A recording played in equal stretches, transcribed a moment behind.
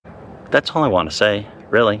That's all I want to say,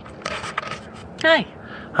 really. Hi.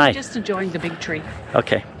 Hi. I'm just enjoying the big tree.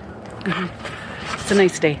 Okay. It's a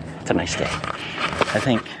nice day. It's a nice day, I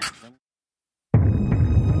think.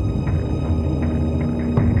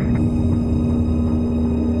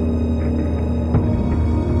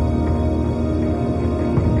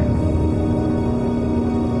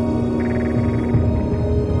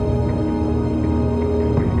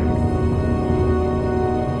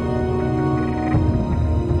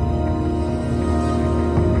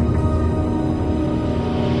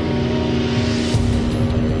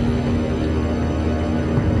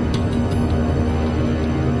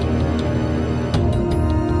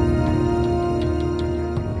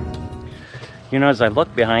 You know, as I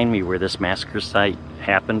look behind me where this massacre site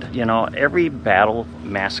happened, you know, every battle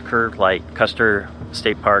massacre like Custer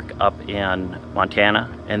State Park up in Montana,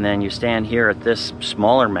 and then you stand here at this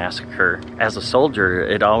smaller massacre, as a soldier,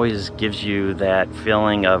 it always gives you that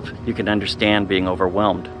feeling of you can understand being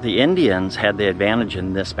overwhelmed. The Indians had the advantage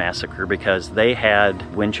in this massacre because they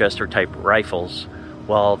had Winchester type rifles,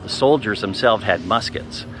 while the soldiers themselves had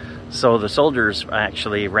muskets. So the soldiers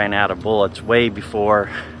actually ran out of bullets way before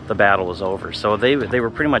the battle was over. So they were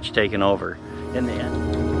pretty much taken over in the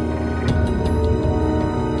end.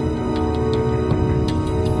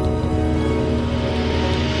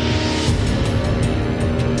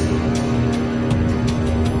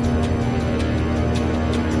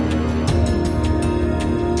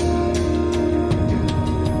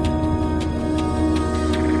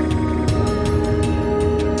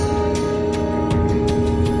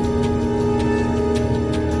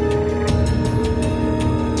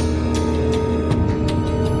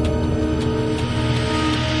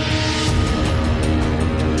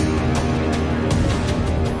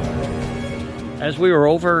 As we were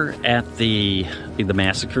over at the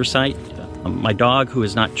massacre site, my dog, who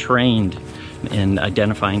is not trained in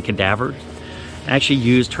identifying cadavers, actually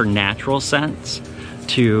used her natural sense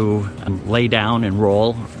to lay down and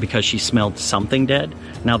roll because she smelled something dead.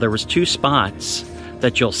 Now, there was 2 spots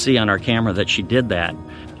that you'll see on our camera that she did that.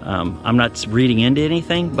 I'm not reading into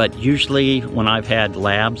anything, but usually when I've had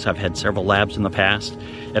labs, I've had several labs in the past,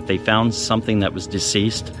 if they found something that was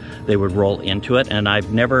deceased, they would roll into it, and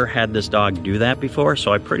I've never had this dog do that before,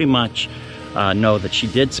 so I pretty much know that she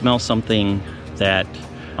did smell something that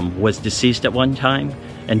was deceased at one time.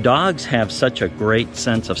 And dogs have such a great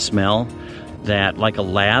sense of smell that, like a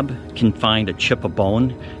lab can find a chip of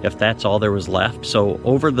bone if that's all there was left. So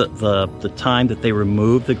over the time that they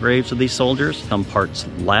removed the graves of these soldiers, some parts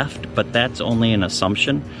left, but that's only an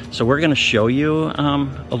assumption. So we're going to show you a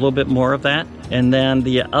little bit more of that. And then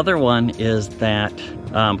the other one is that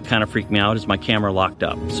kind of freaked me out, is my camera locked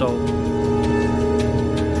up. So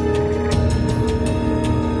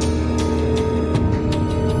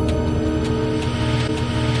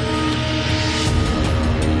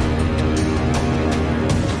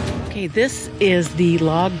this is the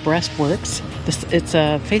log breastworks. It's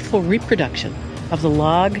a faithful reproduction of the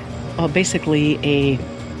log. Basically,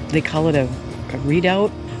 they call it a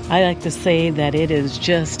readout. I like to say that it is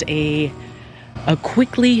just a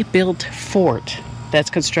quickly built fort that's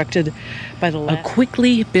constructed by the last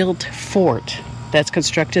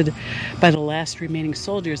remaining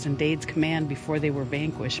soldiers in Dade's command before they were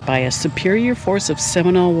vanquished by a superior force of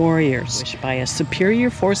Seminole warriors.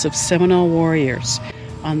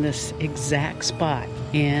 On this exact spot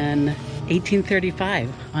in 1835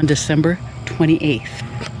 on December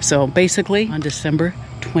 28th. So basically,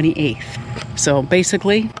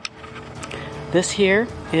 this here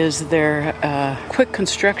is their quick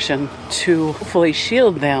construction to hopefully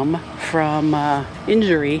shield them from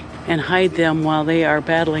injury and hide them while they are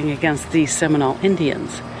battling against the Seminole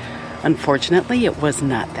Indians. Unfortunately, it was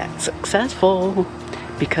not that successful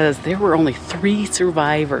because there were only 3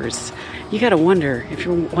 survivors. You gotta wonder, if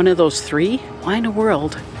you're one of those 3, why in the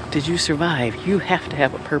world did you survive? You have to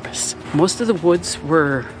have a purpose. Most of the woods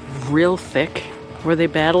were real thick where they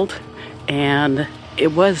battled, and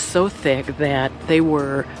it was so thick that they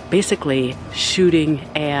were basically shooting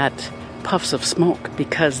at puffs of smoke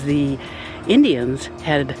because the Indians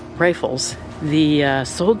had rifles, the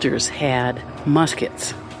soldiers had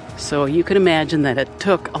muskets. So you can imagine that it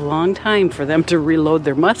took a long time for them to reload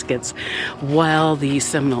their muskets while the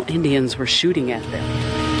Seminole Indians were shooting at them.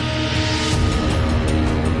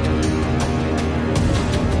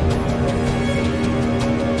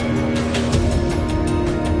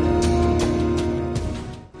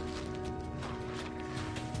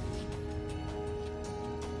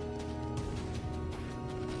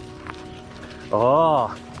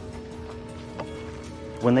 Oh,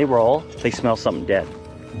 when they roll, they smell something dead.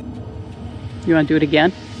 You want to do it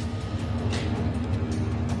again?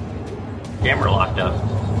 Camera locked up.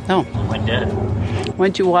 Oh, Went dead. why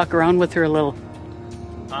don't you walk around with her a little?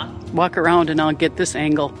 Huh? Walk around and I'll get this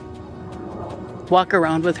angle. Walk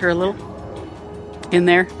around with her a little. In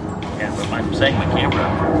there. Yeah, but I'm saying my camera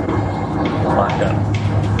locked up.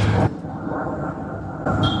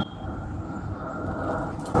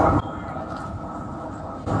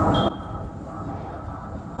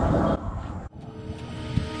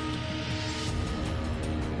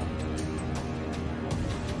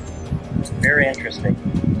 Very interesting.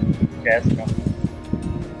 Yes, no.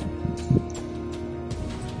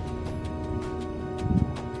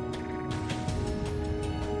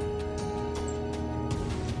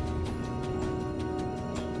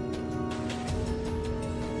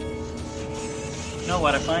 No,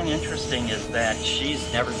 what I find interesting is that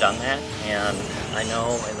she's never done that, and I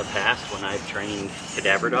know in the past when I've trained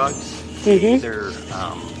cadaver dogs, they either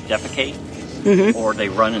defecate or they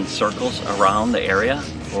run in circles around the area,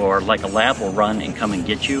 or like a lab will run and come and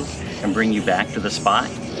get you and bring you back to the spot.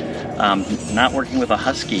 Not working with a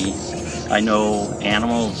husky, I know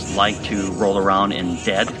animals like to roll around in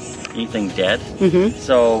anything dead.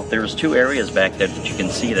 So there's 2 areas back there that you can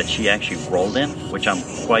see that she actually rolled in, which I'm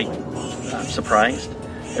quite surprised.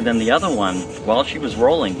 And then the other one, while she was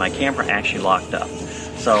rolling, my camera actually locked up.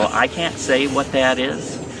 So I can't say what that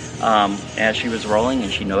is. As she was rolling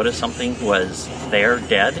and she noticed something was there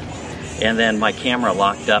dead, and then my camera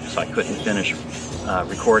locked up so I couldn't finish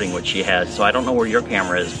recording what she had. So I don't know where your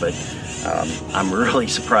camera is, but I'm really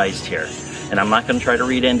surprised here. And I'm not going to try to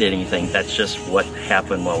read into anything. That's just what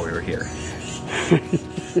happened while we were here.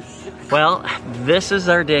 Well, this is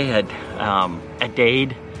our day at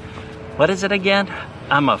Dade. What is it again?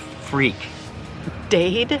 I'm a freak.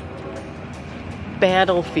 Dade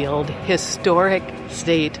Battlefield Historic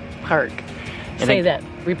State Park. Say that.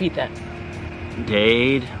 Repeat that.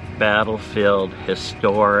 Dade Battlefield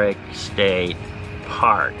Historic State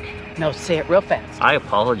Park. No, say it real fast. I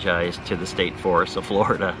apologize to the State Forest of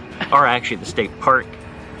Florida, or actually the State Park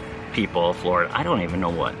people of Florida. I don't even know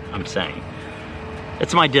what I'm saying.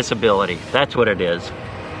 It's my disability. That's what it is.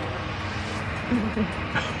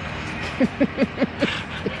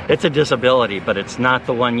 It's a disability, but it's not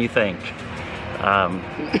the one you think.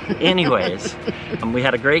 Anyways, we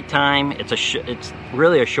had a great time. It's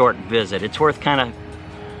really a short visit. It's worth kind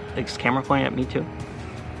of... Is the camera pointing at me too?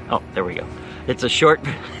 Oh, there we go. It's a short...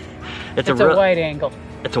 It's a wide angle.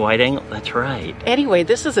 It's a wide angle, that's right. Anyway,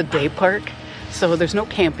 this is a day park, so there's no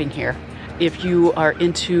camping here. If you are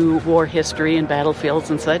into war history and battlefields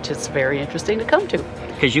and such, it's very interesting to come to.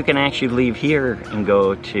 Because you can actually leave here and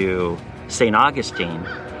go to St. Augustine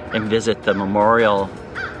and visit the memorial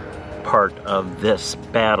part of this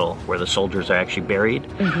battle where the soldiers are actually buried.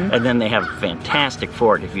 And then they have a fantastic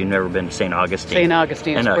fort if you've never been to St. Augustine. St.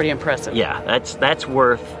 Augustine is pretty impressive. Yeah, that's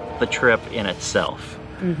worth the trip in itself.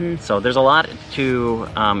 So there's a lot to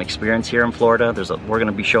experience here in Florida. We're going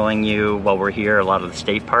to be showing you, while we're here, a lot of the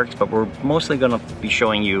state parks, but we're mostly going to be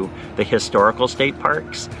showing you the historical state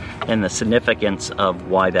parks and the significance of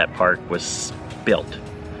why that park was built.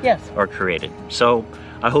 Yes. Or created. So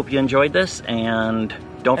I hope you enjoyed this, and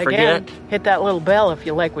don't Again, forget, hit that little bell if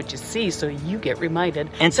you like what you see so you get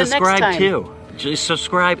reminded. and the subscribe next time. too. Just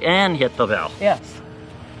subscribe and hit the bell. Yes.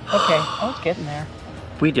 Okay, I was getting there.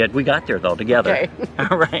 We did. We got there though together. Okay.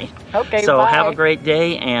 All right. Okay, So bye. have a great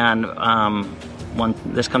day, and when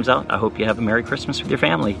this comes out, I hope you have a Merry Christmas with your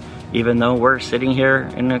family, even though we're sitting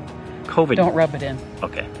here in a COVID. Don't rub it in.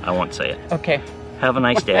 Okay, I won't say it. Okay. Have a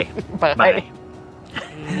nice day. Bye. Bye.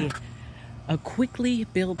 A quickly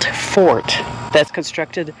built fort that's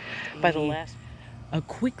constructed by the last... A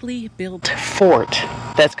quickly built fort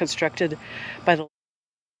that's constructed by the...